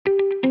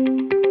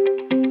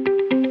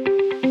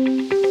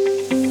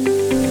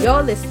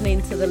You're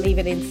listening to the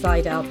Living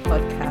Inside Out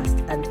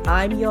podcast, and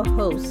I'm your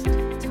host,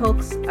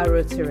 Toks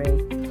Arotere.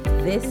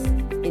 This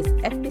is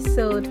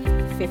episode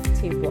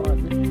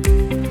 51.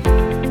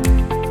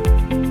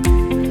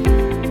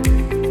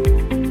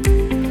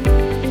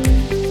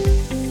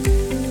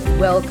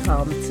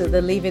 Welcome to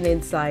the Living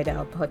Inside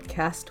Out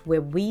podcast,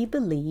 where we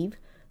believe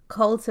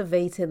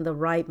cultivating the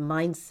right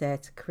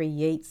mindset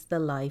creates the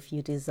life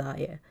you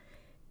desire.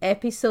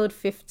 Episode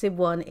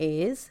 51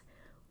 is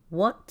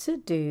What to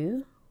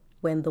Do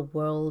When the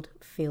World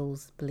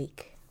Feels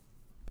Bleak.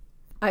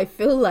 I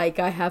feel like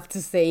I have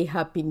to say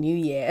Happy New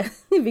Year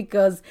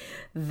because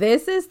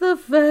this is the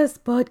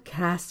first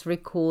podcast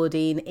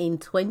recording in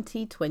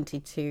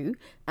 2022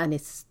 and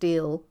it's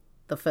still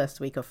the first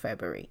week of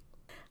February.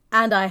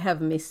 And I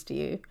have missed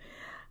you.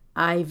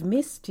 I've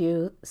missed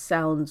you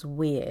sounds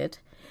weird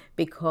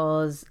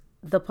because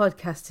the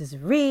podcast is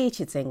rich,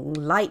 it's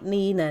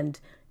enlightening, and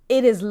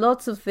it is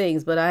lots of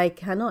things, but I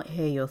cannot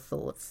hear your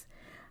thoughts.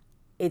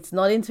 It's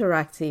not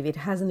interactive. It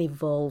hasn't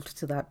evolved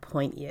to that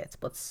point yet.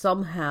 But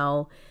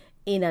somehow,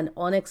 in an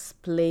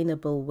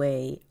unexplainable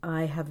way,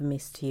 I have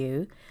missed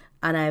you.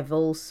 And I've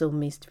also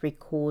missed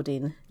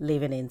recording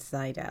Living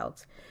Inside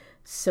Out.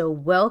 So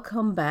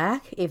welcome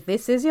back. If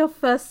this is your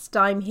first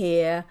time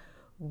here,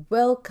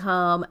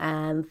 welcome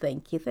and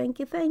thank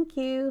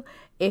you.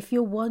 If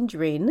you're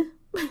wondering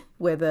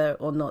whether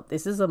or not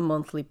this is a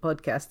monthly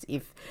podcast,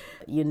 if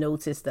you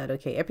notice that,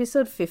 okay,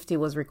 episode 50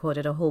 was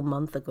recorded a whole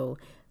month ago,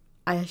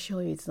 I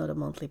assure you it's not a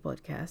monthly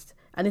podcast,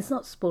 and it's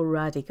not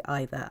sporadic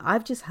either.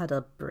 I've just had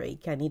a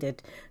break. I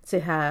needed to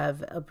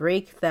have a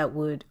break that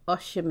would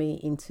usher me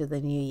into the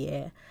new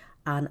year,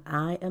 and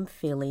I am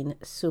feeling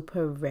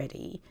super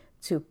ready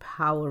to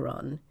power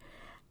on.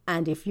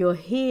 And if you're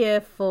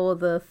here for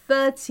the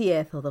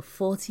 30th or the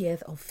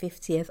 40th or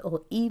 50th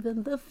or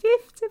even the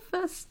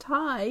 51st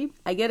time,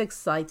 I get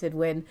excited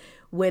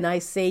when I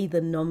say the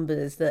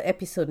numbers, the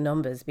episode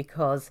numbers,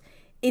 because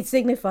it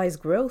signifies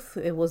growth.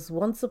 It was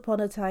once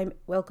upon a time,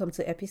 welcome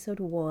to episode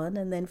 1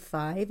 and then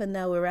 5, and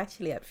now we're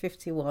actually at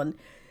 51.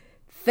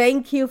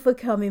 Thank you for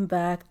coming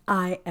back.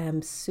 I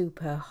am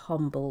super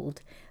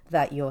humbled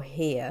that you're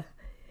here.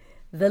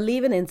 The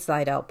Living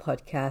Inside Out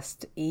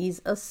podcast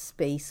is a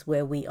space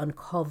where we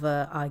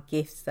uncover our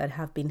gifts that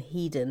have been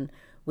hidden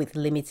with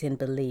limiting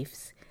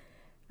beliefs.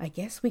 I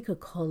guess we could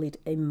call it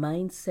a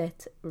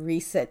mindset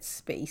reset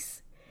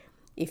space,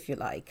 if you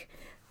like.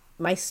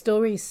 My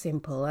story is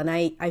simple, and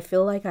I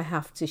feel like I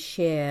have to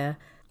share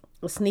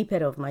a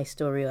snippet of my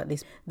story, or at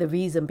least the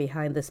reason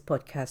behind this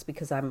podcast,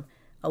 because I'm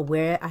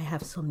aware I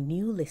have some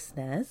new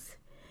listeners.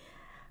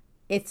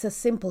 It's a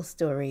simple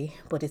story,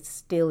 but it's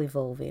still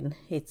evolving.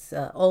 It's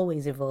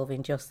always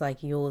evolving, just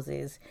like yours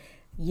is.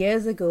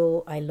 Years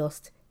ago, I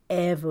lost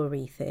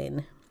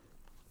everything.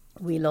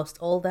 We lost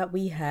all that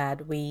we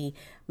had. We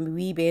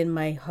being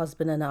my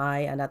husband and I,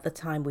 and at the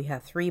time we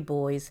had 3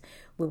 boys.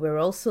 We were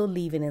also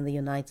living in the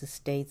United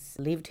States,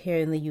 lived here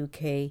in the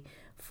UK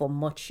for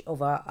much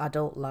of our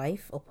adult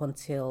life up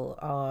until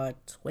our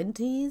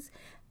 20s.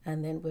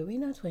 And then were we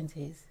in our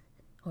 20s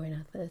or in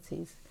our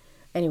 30s?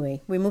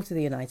 Anyway, we moved to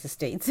the United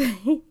States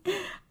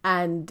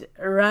and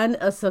ran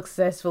a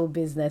successful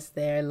business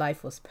there.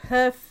 Life was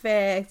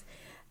perfect.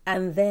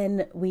 And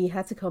then we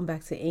had to come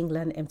back to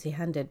England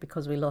empty-handed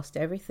because we lost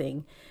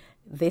everything.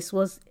 This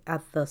was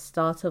at the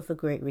start of the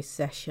Great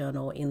Recession,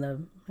 or in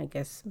the, I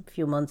guess,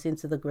 few months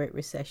into the Great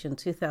Recession,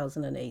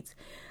 2008.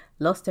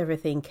 Lost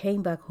everything,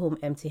 came back home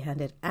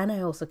empty-handed, and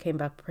I also came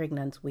back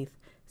pregnant with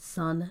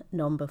son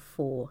number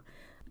 4.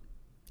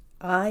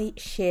 I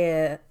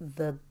share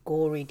the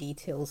gory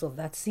details of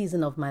that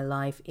season of my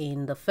life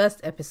in the first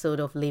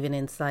episode of Living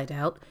Inside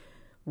Out,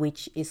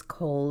 which is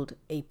called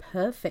A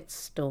Perfect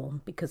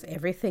Storm, because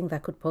everything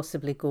that could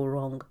possibly go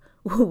wrong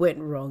went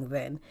wrong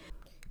then.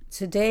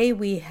 Today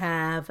we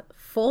have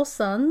 4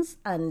 sons,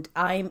 and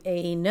I'm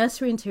a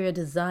nursery interior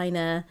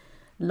designer,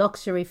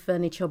 luxury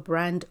furniture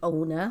brand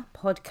owner,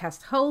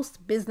 podcast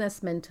host,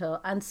 business mentor,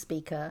 and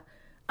speaker.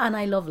 And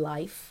I love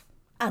life,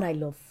 and I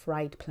love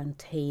fried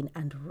plantain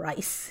and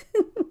rice.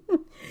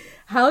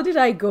 How did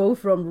I go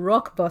from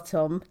rock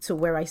bottom to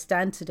where I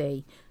stand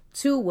today?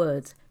 2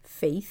 words: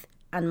 faith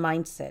and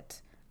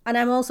mindset. And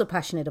I'm also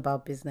passionate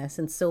about business.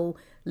 And so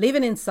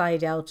Living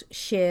Inside Out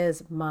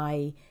shares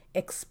my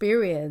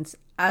experience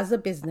as a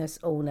business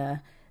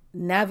owner,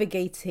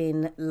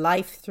 navigating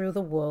life through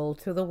the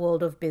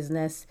world of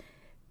business,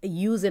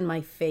 using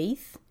my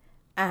faith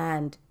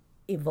and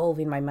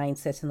evolving my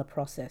mindset in the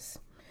process.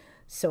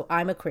 So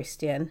I'm a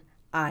Christian.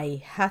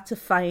 I had to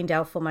find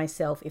out for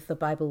myself if the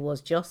Bible was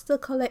just a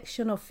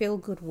collection of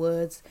feel-good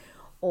words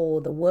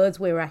or the words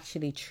were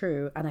actually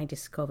true, and I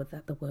discovered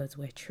that the words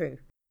were true.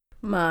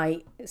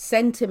 My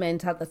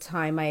sentiment at the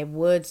time, my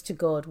words to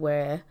God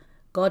were,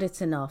 God,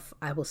 it's enough.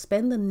 I will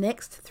spend the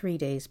next 3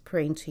 days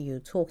praying to you,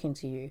 talking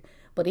to you.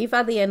 But if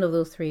at the end of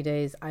those 3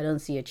 days, I don't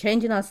see a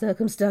change in our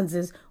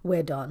circumstances,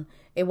 we're done.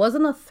 It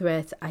wasn't a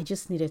threat. I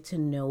just needed to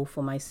know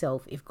for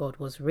myself if God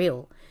was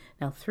real.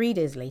 Now, 3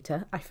 days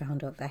later, I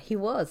found out that he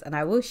was. And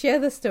I will share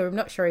the story. I'm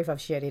not sure if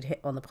I've shared it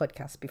on the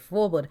podcast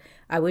before, but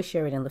I will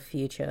share it in the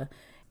future.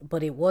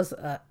 But it was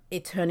a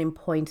turning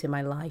point in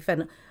my life.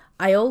 And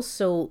I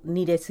also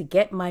needed to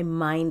get my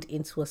mind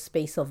into a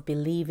space of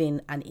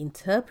believing and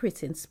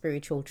interpreting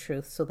spiritual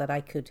truth so that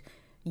I could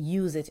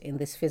use it in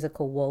this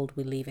physical world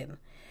we live in.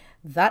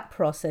 That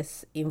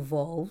process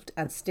involved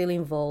and still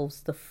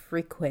involves the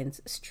frequent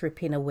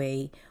stripping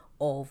away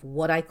of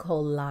what I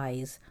call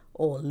lies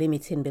or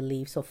limiting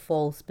beliefs or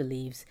false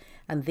beliefs.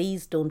 And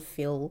these don't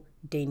feel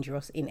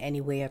dangerous in any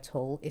way at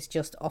all. It's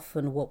just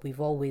often what we've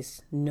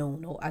always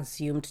known or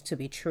assumed to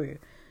be true.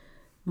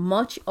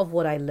 Much of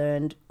what I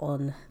learned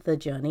on the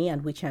journey,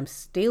 and which I'm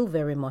still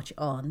very much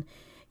on,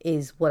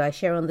 is what I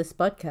share on this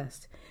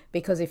podcast.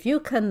 Because if you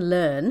can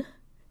learn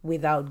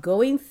without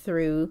going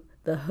through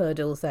the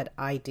hurdles that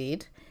I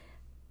did,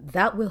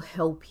 that will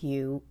help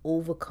you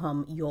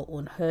overcome your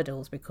own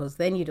hurdles, because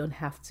then you don't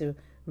have to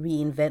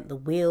reinvent the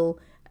wheel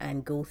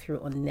and go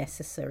through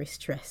unnecessary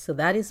stress. So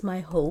that is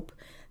my hope,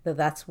 that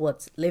that's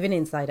what Living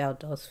Inside Out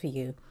does for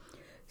you.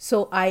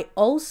 So I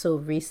also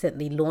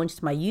recently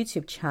launched my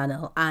YouTube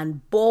channel,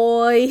 and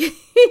boy,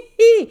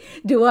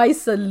 do I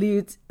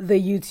salute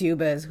the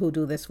YouTubers who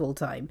do this full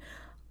time.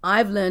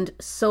 I've learned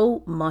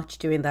so much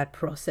during that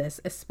process,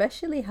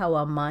 especially how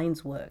our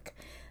minds work.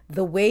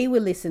 The way we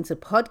listen to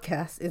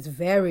podcasts is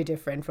very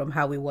different from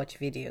how we watch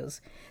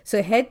videos.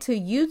 So head to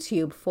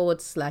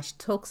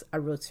YouTube/Talks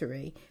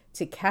Arotore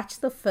to catch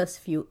the first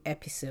few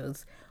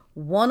episodes,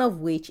 one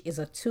of which is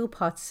a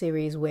 2-part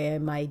series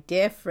where my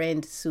dear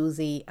friend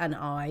Susie and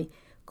I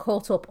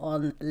caught up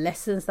on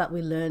lessons that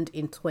we learned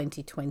in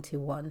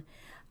 2021.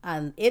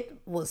 And it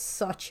was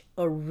such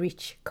a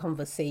rich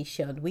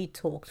conversation. We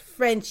talked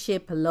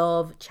friendship,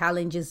 love,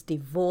 challenges,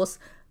 divorce,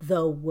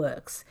 the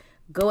works.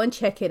 Go and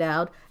check it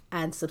out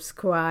and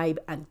subscribe,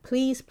 and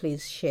please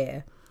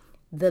share.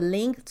 The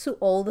link to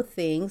all the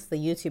things, the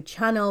YouTube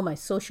channel, my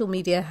social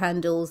media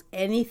handles,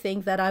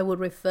 anything that I would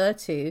refer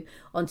to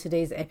on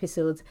today's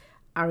episodes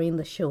are in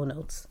the show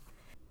notes.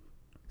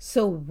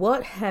 So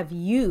what have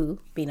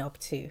you been up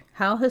to?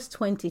 How has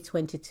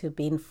 2022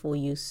 been for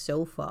you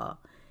so far?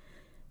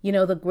 You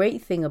know, the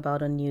great thing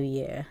about a new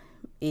year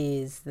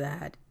is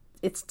that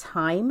it's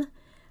time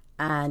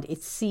and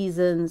it's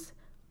seasons,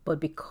 but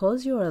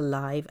because you're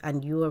alive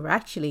and you are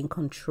actually in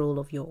control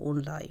of your own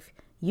life,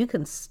 you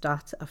can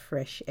start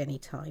afresh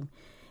anytime.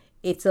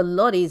 It's a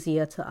lot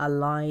easier to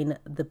align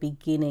the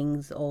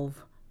beginnings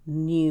of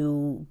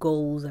new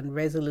goals and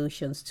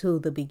resolutions to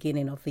the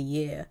beginning of the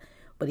year,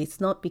 but it's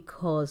not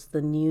because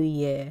the new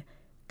year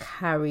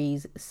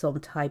carries some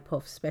type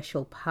of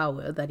special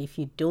power that if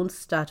you don't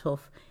start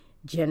off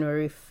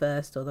January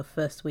 1st or the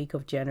first week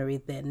of January,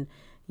 then,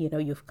 you know,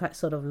 you've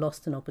sort of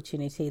lost an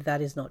opportunity.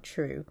 That is not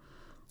true.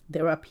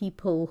 There are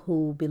people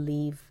who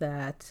believe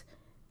that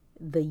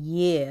the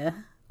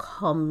year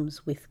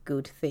comes with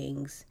good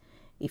things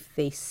if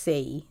they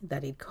say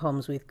that it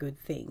comes with good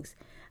things.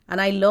 And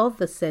I love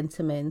the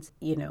sentiment,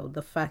 you know,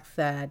 the fact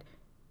that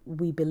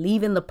we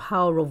believe in the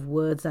power of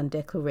words and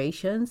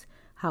declarations.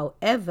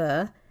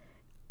 However,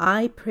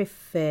 I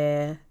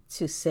prefer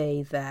to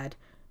say that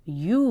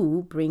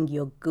you bring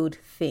your good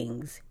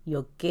things,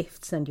 your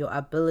gifts and your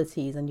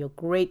abilities and your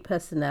great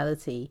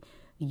personality.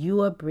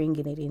 You are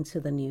bringing it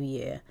into the new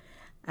year.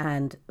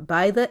 And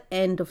by the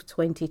end of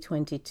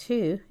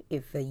 2022,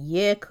 if the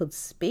year could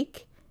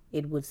speak,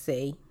 it would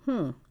say,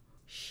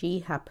 she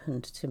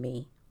happened to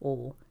me,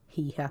 or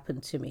he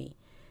happened to me.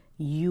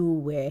 You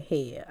were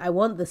here. I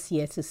want this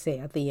year to say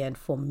at the end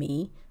for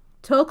me,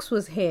 Talks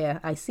was here.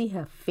 I see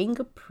her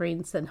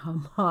fingerprints and her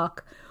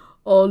mark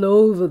all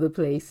over the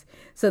place.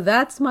 So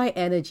that's my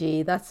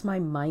energy. That's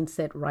my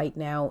mindset right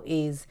now,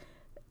 is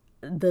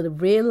the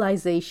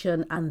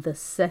realization and the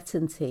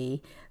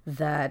certainty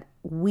that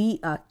we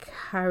are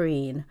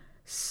carrying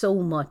so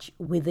much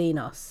within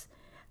us,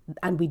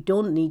 and we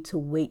don't need to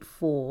wait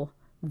for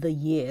the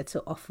year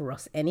to offer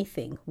us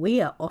anything. We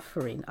are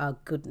offering our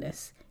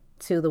goodness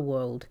to the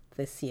world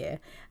this year,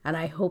 and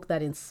I hope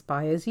that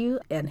inspires you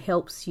and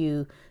helps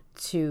you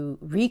to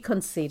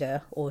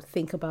reconsider or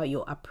think about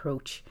your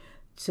approach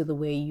to the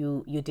way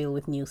you deal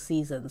with new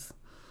seasons.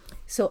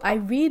 So I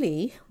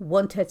really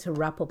wanted to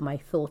wrap up my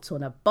thoughts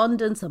on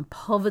abundance and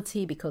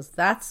poverty, because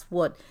that's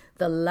what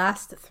the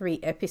last 3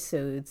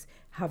 episodes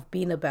have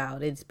been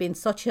about. It's been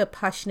such a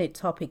passionate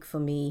topic for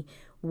me.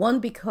 One,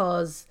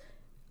 because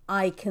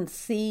I can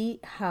see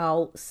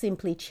how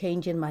simply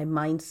changing my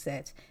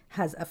mindset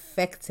has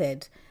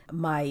affected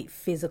my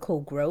physical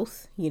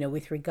growth, you know,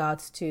 with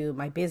regards to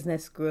my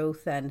business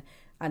growth and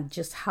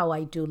just how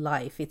I do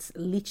life. It's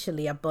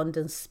literally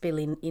abundance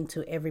spilling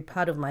into every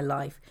part of my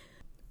life.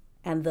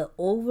 And the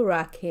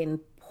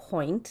overarching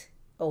point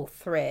or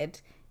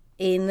thread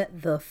in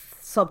the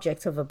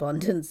subject of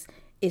abundance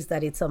is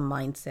that it's a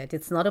mindset.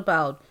 It's not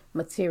about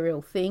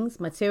material things.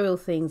 Material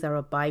things are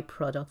a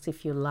byproduct,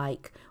 if you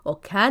like, or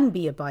can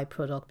be a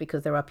byproduct,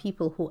 because there are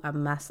people who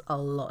amass a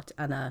lot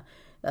and are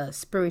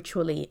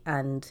spiritually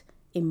and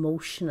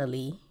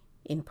emotionally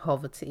in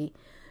poverty.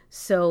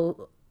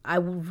 So I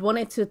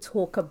wanted to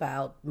talk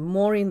about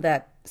more in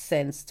that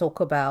sense, talk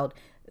about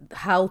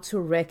how to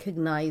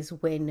recognize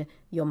when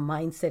your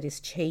mindset is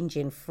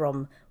changing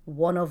from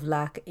one of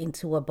lack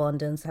into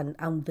abundance,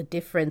 and the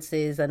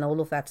differences and all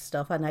of that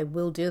stuff. And I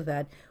will do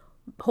that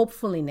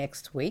hopefully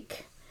next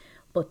week.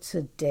 But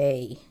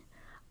today,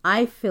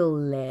 I feel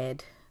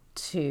led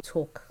to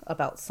talk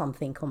about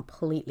something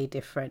completely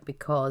different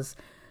because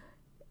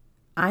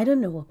I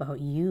don't know about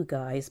you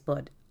guys,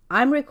 but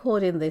I'm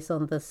recording this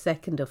on the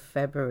 2nd of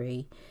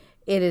February.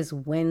 It is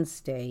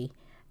Wednesday,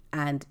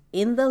 and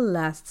in the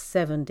last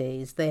 7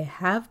 days, there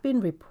have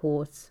been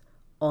reports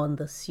on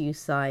the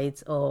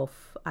suicides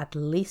of at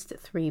least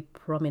 3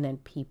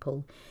 prominent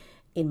people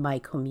in my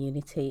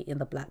community, in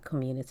the Black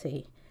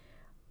community.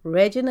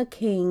 Regina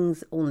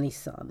King's only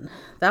son,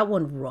 that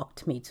one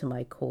rocked me to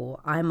my core.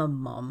 I'm a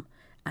mom,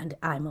 and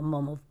I'm a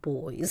mom of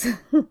boys.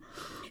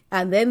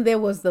 And then there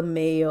was the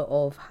mayor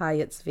of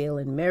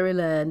Hyattsville in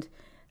Maryland.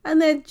 And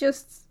then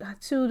just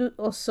 2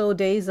 or so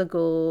days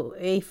ago,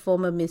 a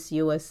former Miss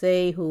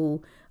USA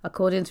who,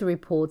 according to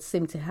reports,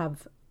 seemed to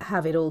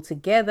have it all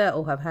together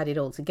or have had it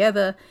all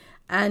together.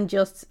 And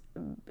just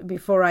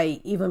before I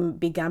even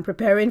began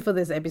preparing for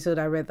this episode,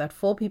 I read that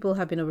 4 people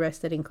have been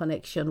arrested in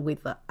connection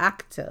with the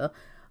actor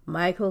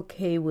Michael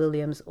K.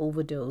 Williams'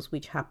 overdose,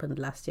 which happened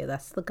last year.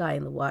 That's the guy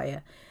in The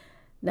Wire.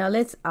 Now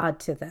let's add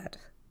to that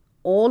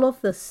all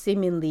of the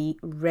seemingly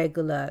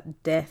regular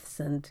deaths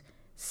and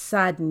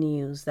sad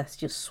news that's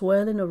just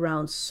swirling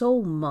around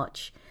so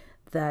much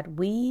that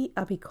we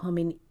are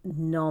becoming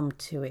numb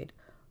to it.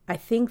 I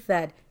think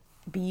that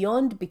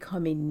beyond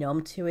becoming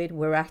numb to it,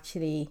 we're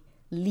actually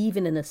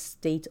living in a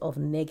state of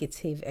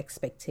negative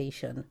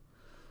expectation.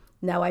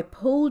 Now, I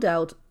pulled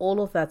out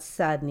all of that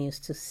sad news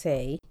to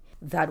say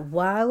that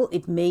while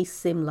it may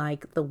seem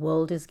like the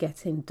world is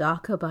getting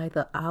darker by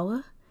the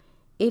hour,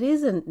 it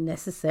isn't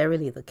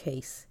necessarily the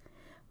case.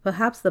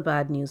 Perhaps the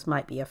bad news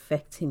might be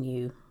affecting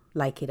you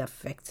like it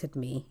affected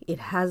me. It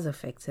has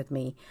affected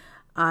me.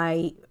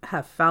 I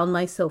have found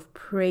myself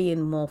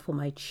praying more for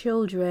my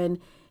children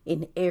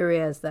in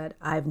areas that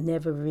I've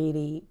never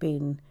really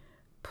been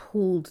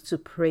pulled to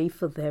pray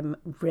for them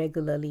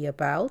regularly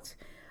about.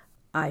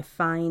 I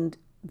find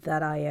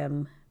that I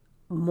am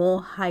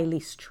more highly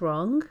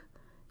strung,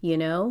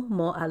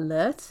 more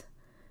alert,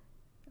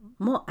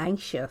 more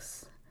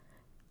anxious.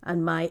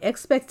 And my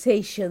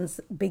expectations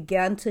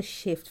began to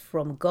shift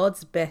from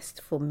God's best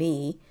for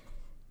me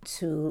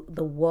to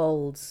the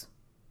world's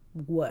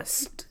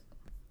worst.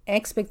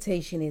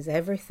 Expectation is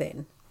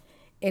everything.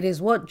 It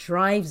is what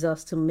drives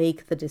us to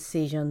make the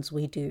decisions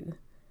we do.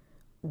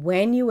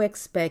 When you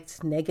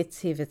expect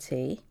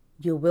negativity,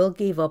 you will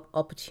give up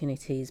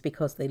opportunities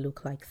because they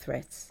look like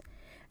threats.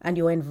 And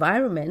your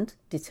environment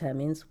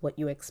determines what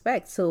you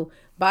expect. So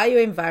by your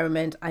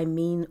environment, I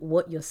mean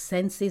what your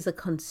senses are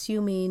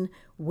consuming,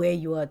 where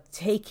you are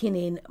taking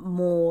in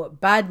more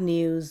bad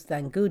news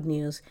than good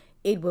news.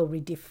 It will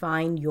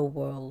redefine your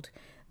world.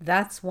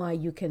 That's why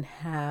you can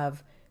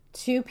have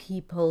 2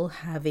 people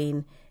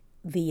having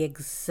the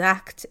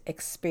exact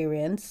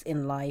experience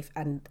in life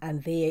and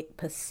they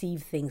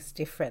perceive things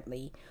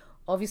differently.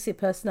 Obviously,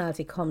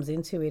 personality comes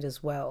into it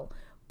as well.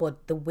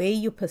 But the way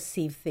you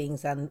perceive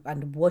things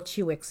and what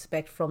you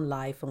expect from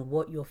life and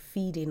what you're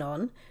feeding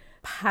on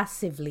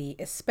passively,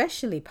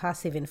 especially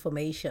passive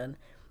information,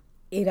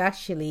 it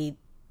actually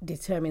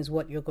determines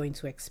what you're going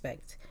to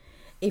expect.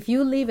 If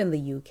you live in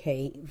the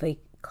UK, the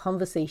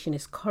conversation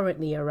is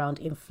currently around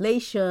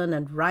inflation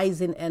and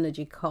rising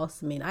energy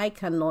costs. I mean, I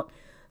cannot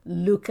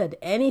look at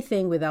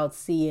anything without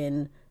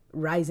seeing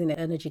rising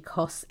energy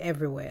costs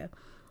everywhere.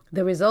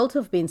 The result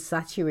of being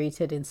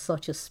saturated in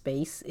such a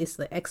space is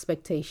the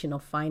expectation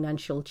of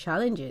financial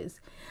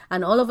challenges.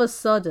 And all of a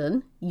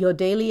sudden, your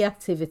daily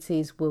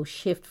activities will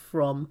shift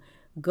from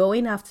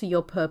going after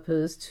your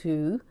purpose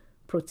to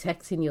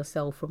protecting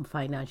yourself from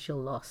financial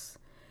loss.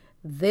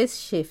 This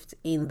shift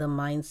in the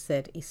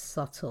mindset is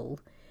subtle.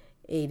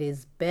 It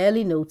is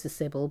barely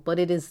noticeable, but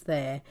it is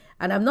there.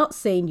 And I'm not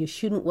saying you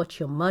shouldn't watch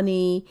your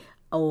money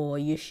or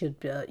you should,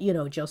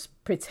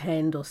 just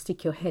pretend or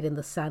stick your head in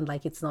the sand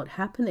like it's not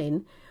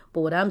happening.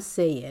 But what I'm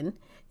saying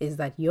is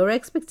that your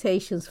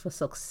expectations for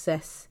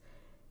success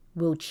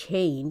will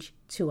change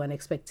to an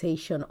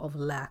expectation of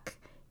lack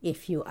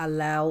if you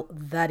allow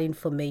that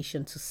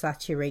information to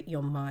saturate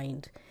your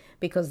mind,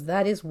 because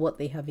that is what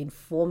they have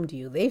informed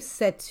you. They've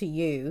said to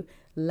you,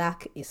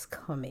 lack is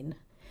coming,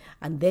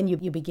 and then you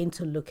begin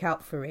to look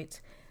out for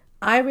it.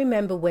 I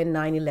remember when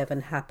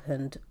 9/11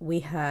 happened,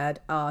 we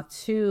had our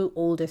 2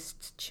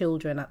 oldest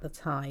children at the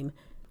time.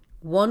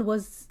 One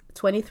was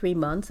 23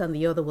 months and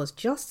the other was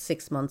just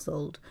 6 months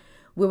old.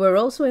 We were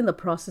also in the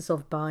process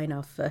of buying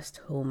our first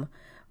home.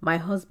 My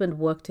husband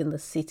worked in the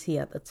city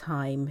at the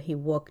time. He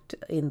worked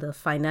in the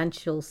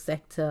financial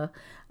sector.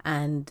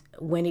 And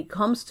when it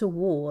comes to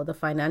war, the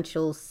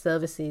financial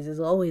services is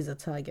always a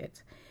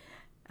target.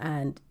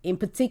 And in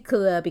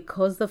particular,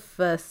 because the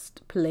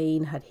first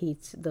plane had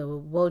hit the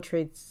World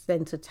Trade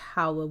Center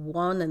Tower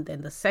 1 and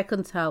then the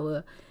second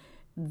tower,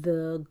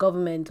 the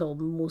government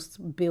almost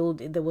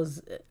there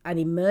was an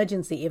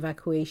emergency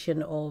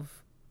evacuation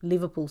of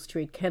Liverpool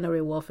Street,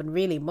 Canary Wharf, and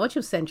really much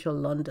of central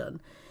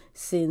London,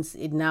 since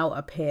it now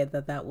appeared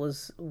that that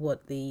was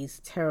what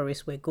these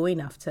terrorists were going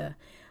after.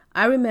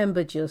 I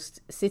remember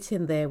just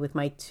sitting there with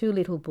my two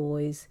little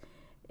boys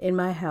in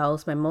my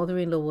house. My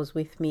mother-in-law was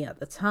with me at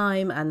the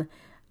time, and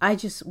I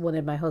just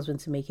wanted my husband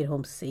to make it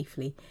home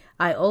safely.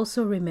 I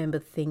also remember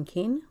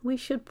thinking we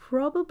should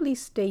probably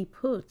stay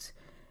put.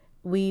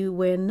 We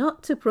were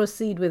not to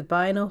proceed with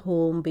buying a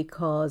home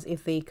because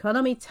if the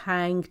economy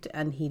tanked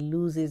and he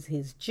loses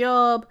his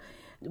job,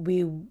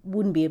 we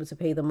wouldn't be able to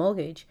pay the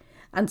mortgage.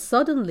 And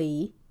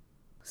suddenly,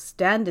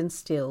 standing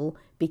still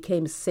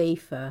became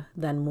safer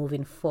than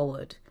moving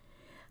forward.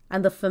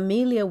 And the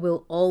familiar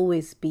will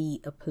always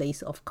be a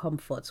place of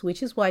comfort,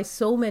 which is why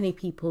so many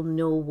people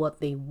know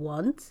what they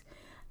want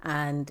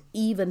and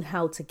even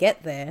how to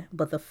get there,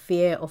 but the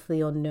fear of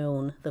the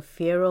unknown, the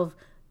fear of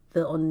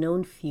the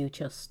unknown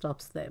future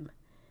stops them.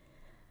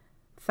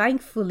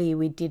 Thankfully,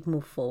 we did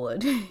move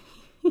forward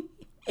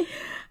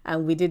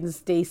and we didn't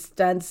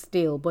stand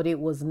still, but it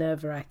was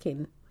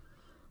nerve-wracking.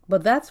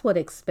 But that's what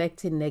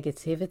expecting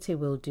negativity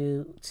will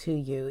do to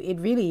you. It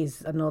really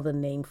is another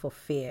name for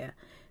fear.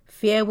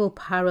 Fear will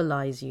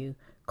paralyze you,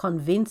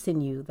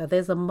 convincing you that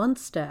there's a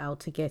monster out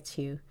to get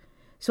you.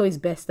 So it's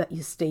best that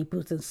you stay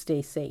put and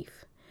stay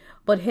safe.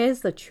 But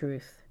here's the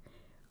truth.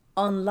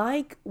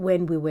 Unlike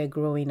when we were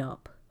growing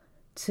up,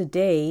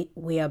 today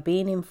we are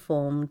being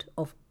informed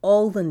of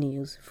all the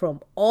news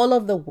from all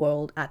of the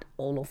world at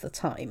all of the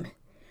time.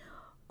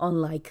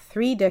 Unlike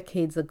 3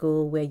 decades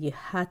ago where you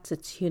had to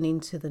tune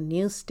into the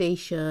news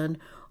station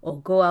or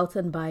go out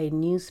and buy a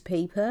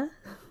newspaper,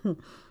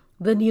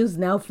 the news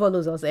now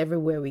follows us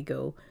everywhere we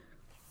go.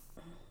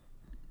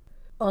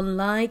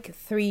 Unlike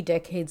 3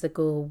 decades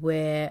ago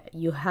where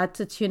you had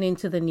to tune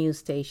into the news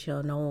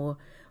station or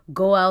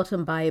go out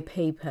and buy a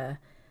paper,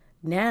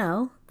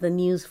 now the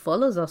news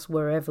follows us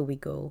wherever we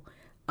go.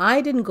 I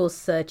didn't go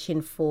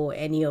searching for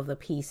any of the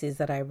pieces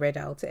that I read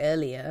out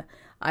earlier.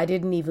 I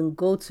didn't even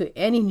go to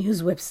any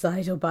news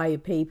website or buy a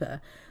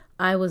paper.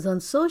 I was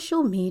on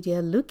social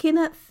media looking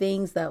at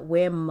things that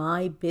were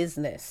my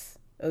business,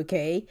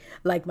 okay?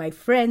 Like my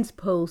friends'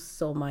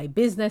 posts or my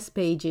business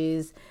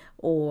pages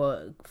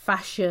or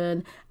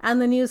fashion,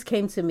 and the news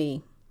came to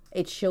me.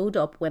 It showed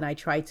up when I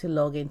tried to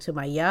log into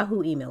my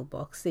Yahoo email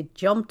box. It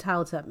jumped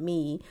out at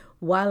me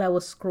while I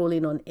was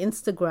scrolling on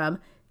Instagram,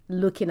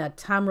 looking at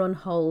Tamron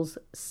Hall's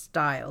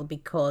style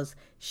because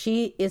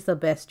she is the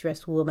best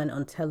dressed woman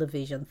on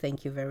television.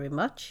 Thank you very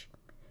much.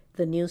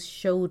 The news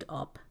showed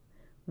up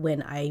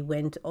when I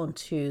went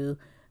onto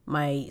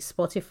my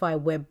Spotify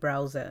web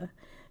browser,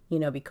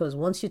 because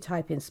once you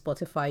type in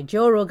Spotify,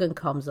 Joe Rogan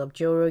comes up.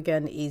 Joe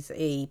Rogan is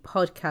a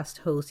podcast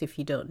host, if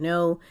you don't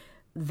know,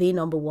 the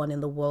number one in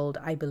the world,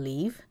 I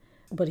believe.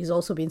 But he's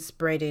also been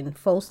spreading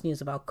false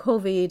news about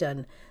COVID,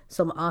 and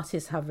some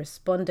artists have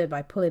responded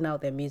by pulling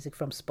out their music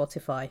from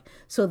Spotify.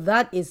 So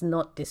that is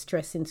not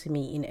distressing to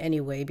me in any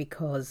way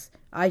because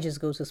I just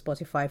go to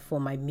Spotify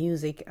for my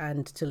music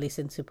and to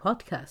listen to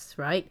podcasts,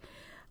 right?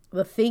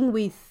 The thing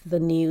with the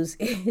news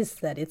is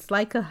that it's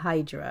like a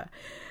hydra.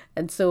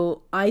 And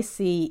so I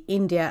see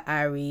India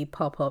Ari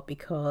pop up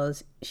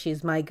because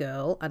she's my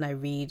girl and I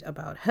read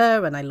about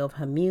her and I love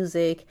her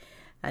music.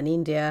 And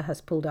India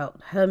has pulled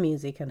out her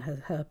music and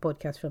her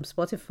podcast from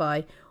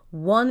Spotify.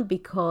 One,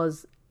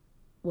 because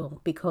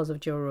of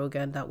Joe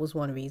Rogan, that was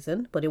one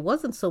reason. But it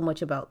wasn't so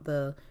much about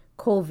the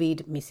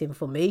COVID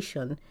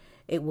misinformation.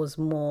 It was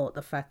more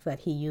the fact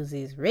that he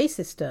uses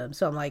racist terms.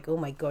 So I'm like, oh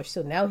my gosh,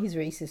 so now he's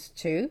racist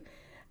too.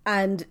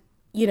 And,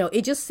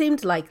 it just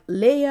seemed like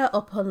layer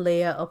upon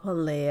layer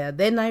upon layer.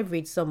 Then I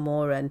read some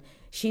more and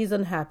she's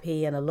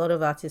unhappy, and a lot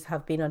of artists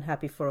have been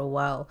unhappy for a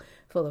while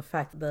for the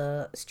fact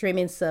the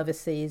streaming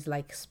services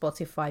like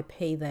Spotify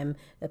pay them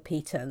a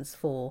pittance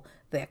for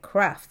their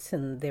crafts,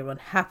 and they're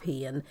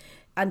unhappy.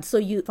 And so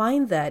you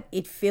find that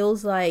it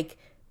feels like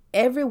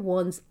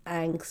everyone's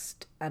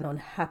angst and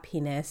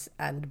unhappiness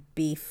and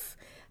beef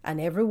and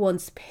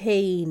everyone's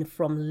pain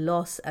from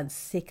loss and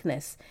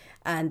sickness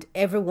and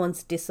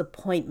everyone's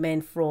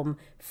disappointment from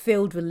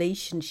failed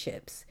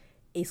relationships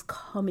is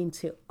coming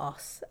to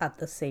us at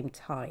the same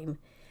time.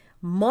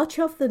 Much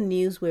of the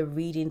news we're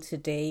reading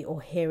today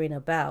or hearing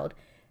about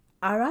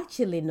are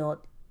actually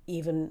not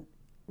even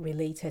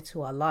related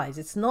to our lives.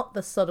 It's not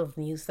the sort of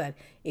news that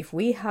if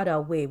we had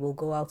our way, we'll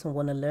go out and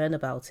want to learn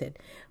about it.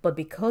 But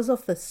because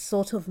of the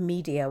sort of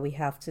media we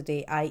have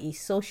today, i.e.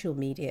 social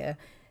media,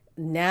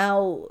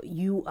 now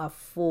you are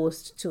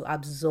forced to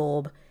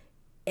absorb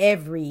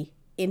every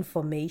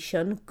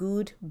information,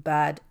 good,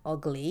 bad,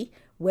 ugly,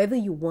 whether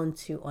you want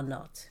to or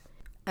not.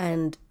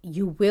 And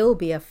you will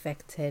be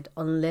affected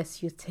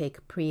unless you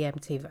take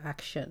preemptive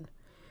action.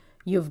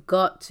 You've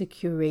got to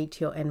curate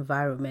your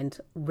environment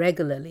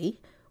regularly,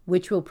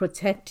 which will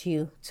protect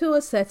you to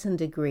a certain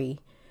degree.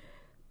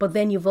 But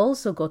then you've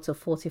also got to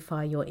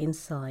fortify your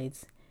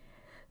insides.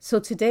 So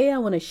today I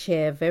want to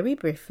share very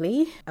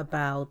briefly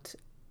about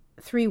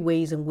 3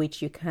 ways in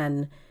which you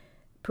can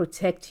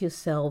protect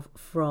yourself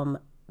from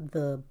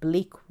the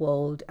bleak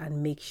world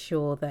and make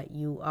sure that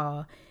you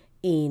are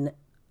in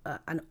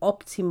an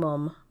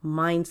optimum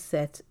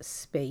mindset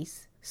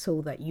space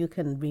so that you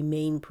can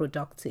remain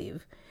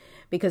productive.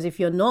 Because if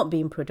you're not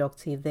being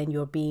productive, then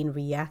you're being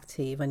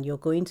reactive and you're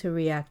going to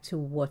react to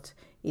what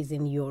is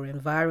in your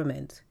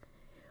environment.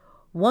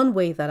 One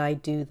way that I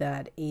do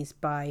that is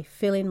by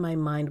filling my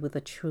mind with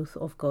the truth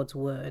of God's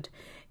word.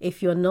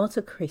 If you're not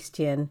a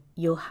Christian,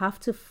 you'll have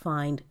to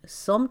find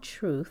some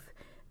truth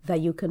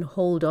that you can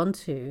hold on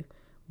to,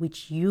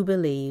 which you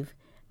believe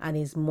and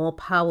is more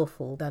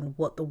powerful than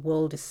what the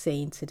world is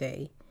saying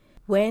today.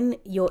 When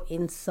your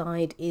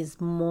inside is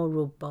more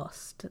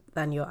robust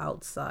than your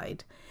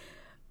outside,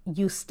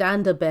 you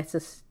stand a better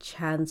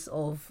chance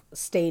of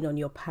staying on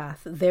your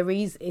path. There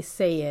is a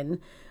saying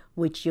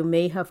which you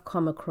may have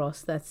come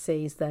across that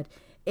says that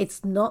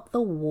it's not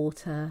the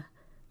water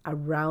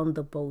around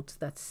the boat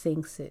that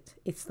sinks it,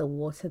 it's the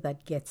water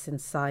that gets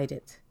inside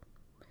it.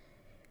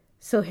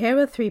 So here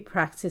are 3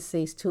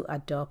 practices to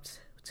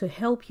adopt to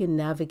help you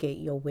navigate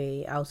your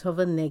way out of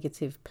a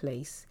negative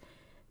place.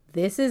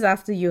 This is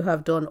after you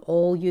have done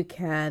all you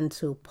can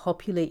to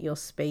populate your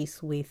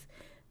space with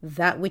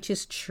that which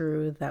is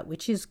true, that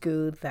which is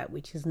good, that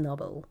which is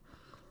noble.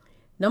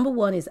 Number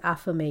 1 is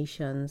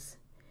affirmations.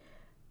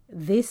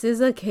 This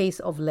is a case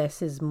of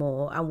less is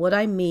more. And what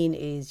I mean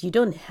is you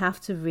don't have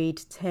to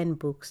read 10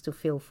 books to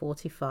feel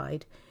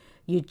fortified.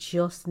 You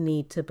just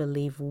need to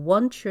believe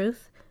one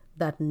truth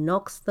that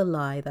knocks the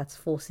lie that's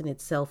forcing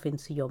itself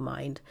into your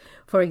mind.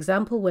 For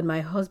example, when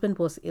my husband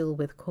was ill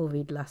with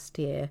COVID last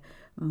year,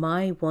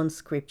 my one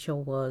scripture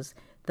was,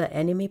 "The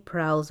enemy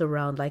prowls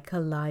around like a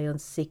lion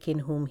seeking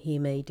whom he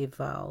may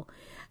devour."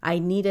 I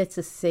needed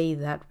to say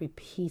that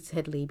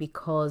repeatedly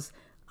because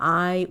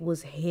I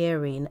was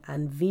hearing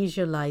and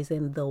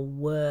visualizing the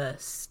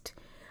worst,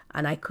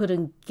 and I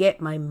couldn't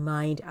get my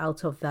mind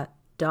out of that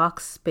dark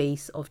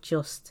space of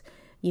just,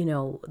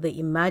 the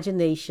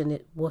imagination.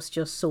 It was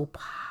just so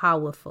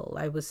powerful.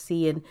 I was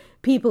seeing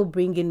people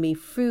bringing me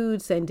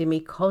food, sending me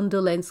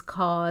condolence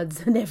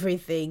cards and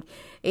everything.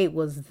 It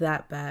was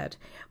that bad.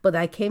 But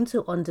I came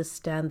to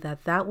understand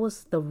that that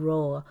was the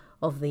roar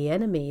of the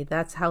enemy.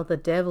 That's how the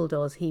devil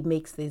does. He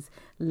makes these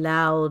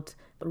loud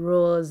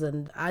roars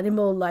and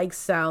animal-like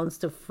sounds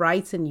to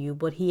frighten you,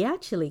 but he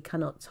actually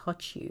cannot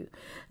touch you.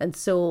 And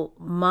so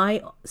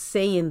my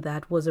saying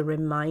that was a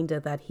reminder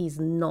that he's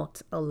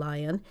not a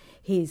lion.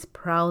 He's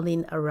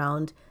prowling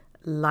around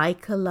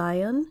like a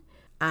lion,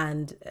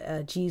 and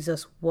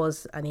Jesus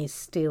was and is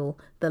still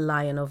the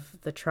Lion of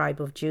the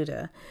tribe of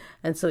Judah.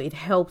 And so it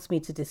helped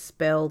me to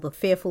dispel the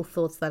fearful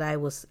thoughts that I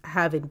was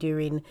having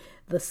during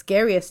the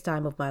scariest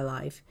time of my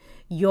life.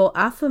 Your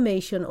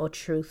affirmation or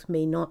truth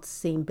may not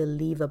seem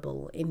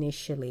believable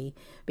initially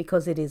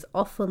because it is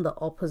often the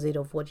opposite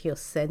of what your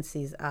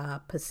senses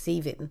are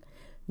perceiving.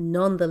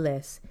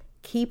 Nonetheless,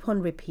 keep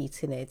on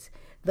repeating it.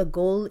 The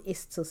goal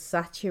is to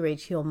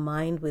saturate your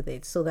mind with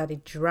it so that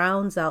it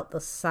drowns out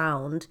the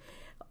sound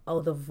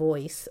or the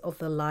voice of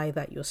the lie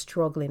that you're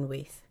struggling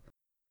with.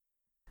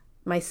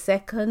 My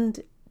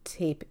second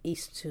tip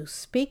is to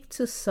speak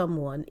to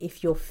someone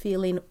if you're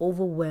feeling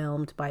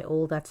overwhelmed by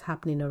all that's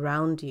happening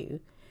around you.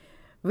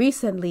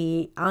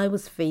 Recently, I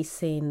was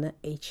facing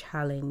a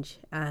challenge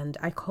and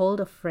I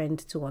called a friend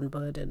to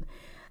unburden,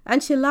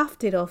 and she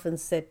laughed it off and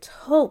said,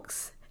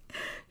 "Tokes,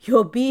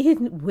 you're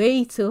being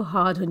way too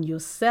hard on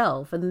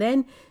yourself." And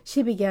then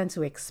she began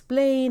to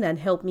explain and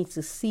help me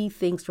to see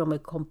things from a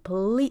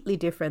completely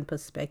different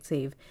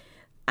perspective.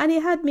 And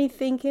it had me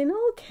thinking,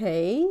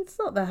 okay, it's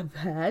not that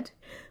bad.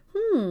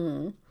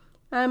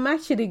 I'm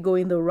actually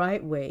going the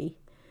right way.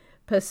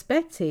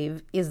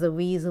 Perspective is the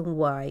reason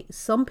why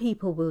some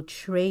people will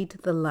trade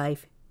the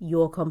life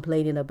you're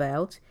complaining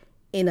about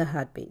in a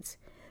heartbeat.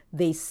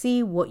 They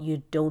see what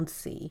you don't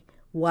see,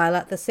 while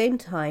at the same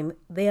time,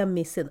 they are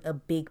missing a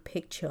big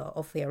picture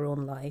of their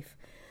own life.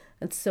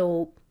 And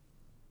so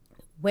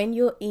when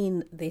you're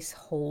in this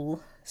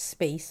whole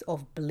space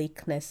of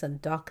bleakness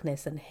and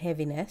darkness and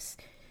heaviness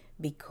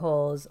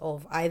because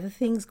of either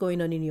things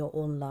going on in your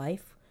own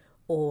life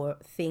or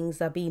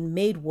things are being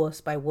made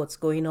worse by what's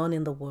going on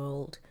in the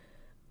world,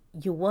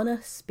 you want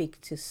to speak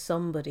to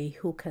somebody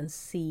who can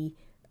see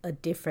a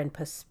different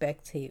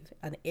perspective,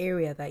 an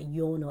area that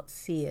you're not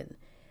seeing,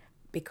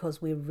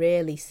 because we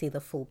rarely see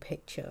the full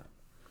picture.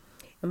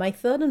 And my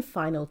third and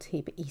final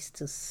tip is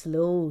to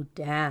slow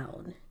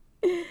down.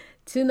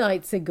 2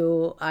 nights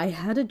ago, I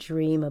had a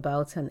dream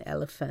about an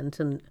elephant,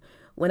 and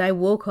when I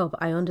woke up,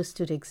 I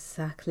understood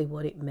exactly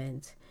what it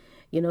meant.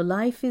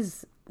 Life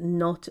is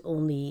not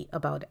only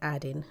about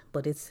adding,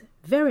 but it's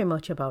very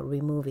much about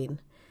removing.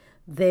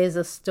 There's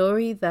a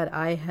story that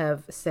I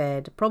have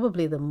said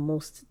probably the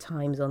most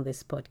times on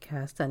this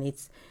podcast, and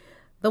it's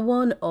the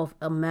one of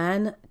a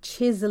man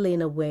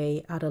chiseling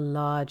away at a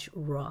large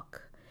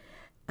rock,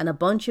 and a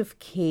bunch of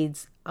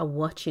kids are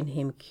watching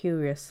him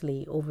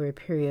curiously over a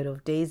period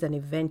of days, and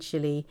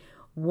eventually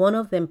one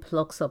of them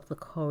plucks up the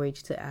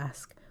courage to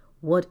ask,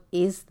 "What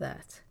is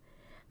that?"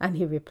 And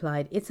he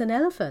replied, "It's an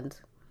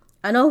elephant."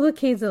 And all the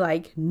kids are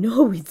like,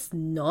 no, it's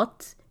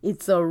not.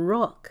 It's a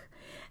rock.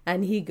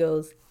 And he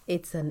goes,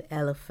 it's an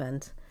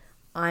elephant.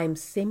 I'm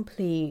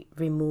simply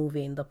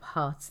removing the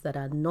parts that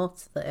are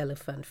not the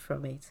elephant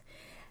from it.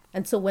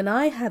 And so when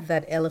I had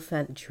that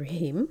elephant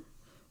dream,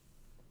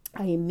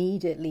 I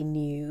immediately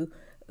knew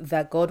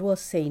that God was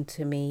saying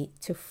to me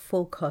to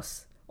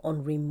focus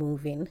on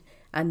removing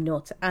and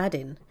not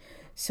adding.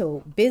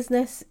 So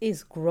business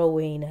is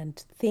growing and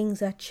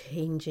things are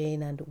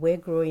changing and we're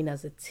growing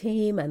as a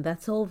team, and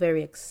that's all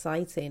very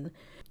exciting.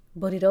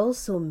 But it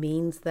also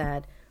means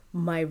that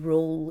my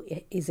role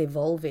is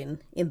evolving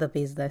in the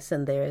business,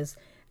 and there's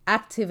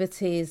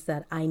activities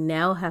that I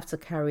now have to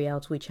carry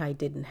out which I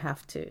didn't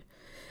have to.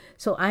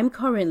 So I'm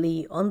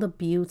currently on the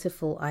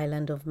beautiful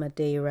island of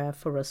Madeira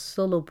for a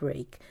solo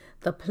break.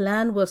 The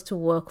plan was to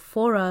work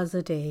 4 hours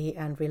a day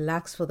and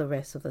relax for the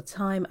rest of the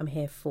time. I'm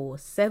here for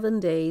 7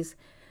 days.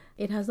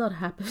 It has not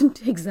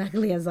happened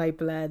exactly as I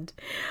planned.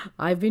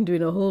 I've been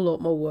doing a whole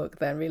lot more work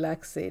than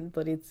relaxing,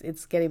 but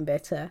it's getting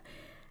better.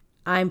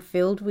 I'm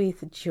filled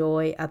with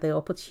joy at the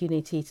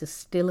opportunity to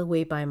still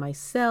away by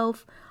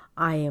myself.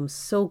 I am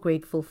so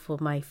grateful for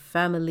my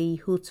family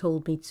who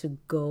told me to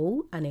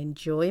go and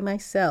enjoy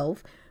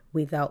myself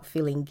without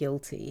feeling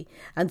guilty.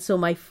 And so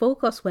my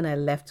focus when I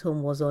left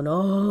home was on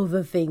all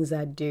the things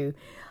I'd do.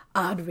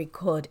 I'd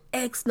record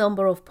X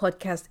number of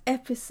podcast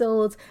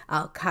episodes.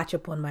 I'll catch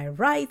up on my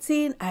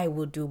writing. I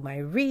will do my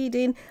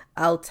reading.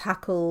 I'll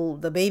tackle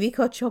the baby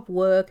catch-up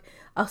work.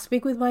 I'll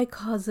speak with my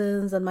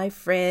cousins and my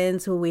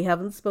friends who we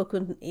haven't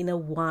spoken in a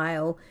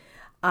while.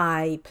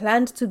 I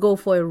planned to go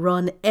for a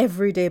run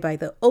every day by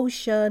the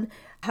ocean,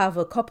 have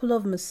a couple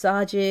of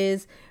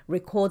massages,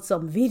 record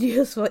some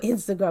videos for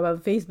Instagram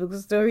and Facebook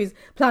stories,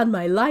 plan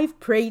my life,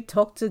 pray,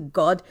 talk to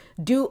God,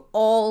 do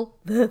all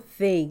the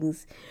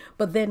things.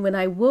 But then when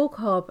I woke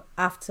up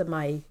after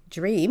my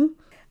dream,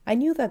 I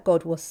knew that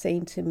God was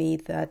saying to me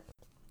that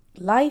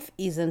life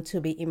isn't to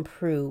be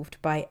improved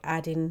by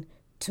adding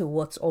to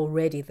what's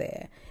already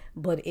there,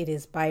 but it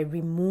is by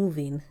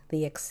removing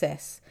the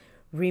excess.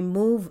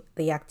 Remove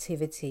the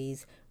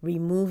activities,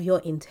 remove your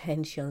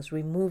intentions,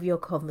 remove your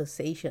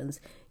conversations.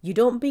 You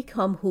don't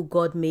become who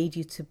God made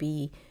you to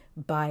be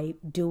by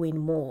doing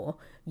more.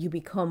 You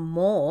become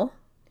more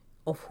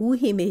of who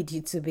He made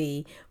you to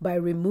be by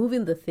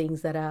removing the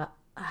things that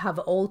have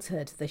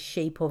altered the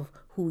shape of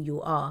who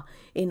you are.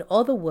 In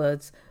other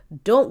words,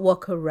 don't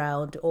walk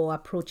around or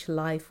approach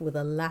life with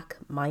a lack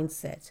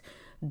mindset.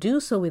 Do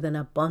so with an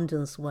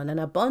abundance one. An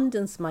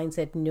abundance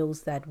mindset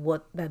knows that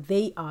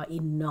they are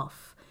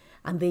enough.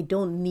 And they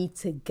don't need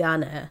to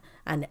garner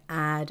and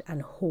add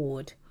and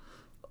hoard.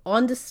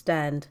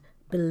 Understand,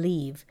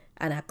 believe,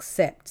 and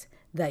accept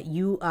that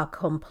you are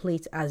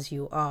complete as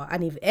you are.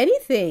 And if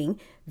anything,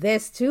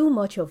 there's too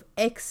much of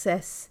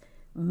excess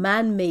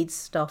man-made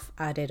stuff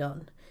added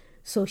on.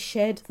 So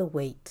shed the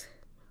weight.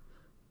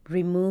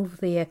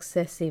 Remove the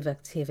excessive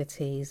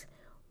activities.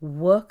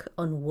 Work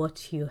on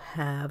what you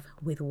have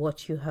with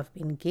what you have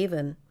been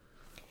given.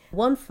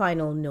 One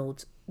final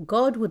note.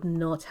 God would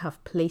not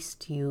have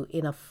placed you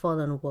in a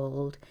fallen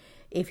world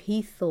if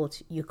He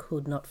thought you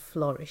could not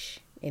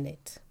flourish in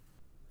it.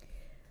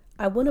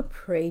 I want to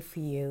pray for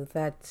you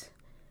that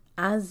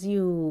as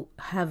you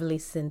have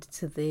listened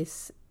to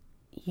this,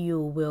 you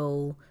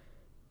will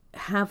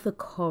have the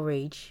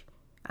courage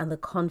and the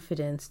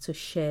confidence to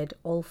shed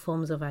all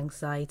forms of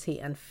anxiety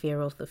and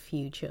fear of the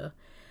future.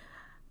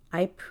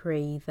 I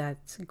pray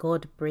that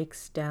God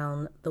breaks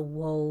down the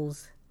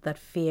walls that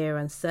fear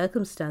and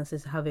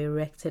circumstances have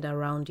erected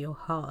around your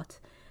heart,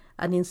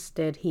 and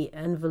instead He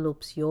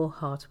envelopes your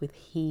heart with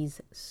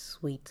His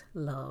sweet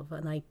love.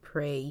 And I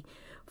pray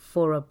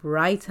for a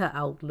brighter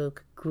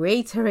outlook,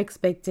 greater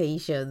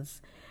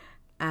expectations,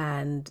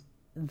 and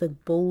the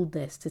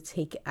boldness to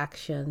take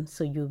action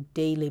so you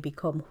daily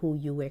become who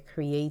you were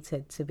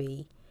created to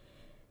be.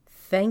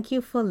 Thank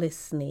you for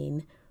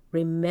listening.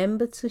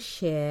 Remember to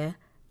share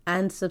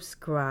and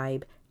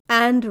subscribe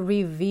and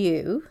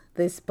review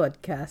this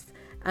podcast.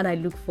 And I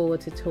look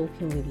forward to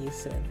talking with you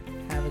soon.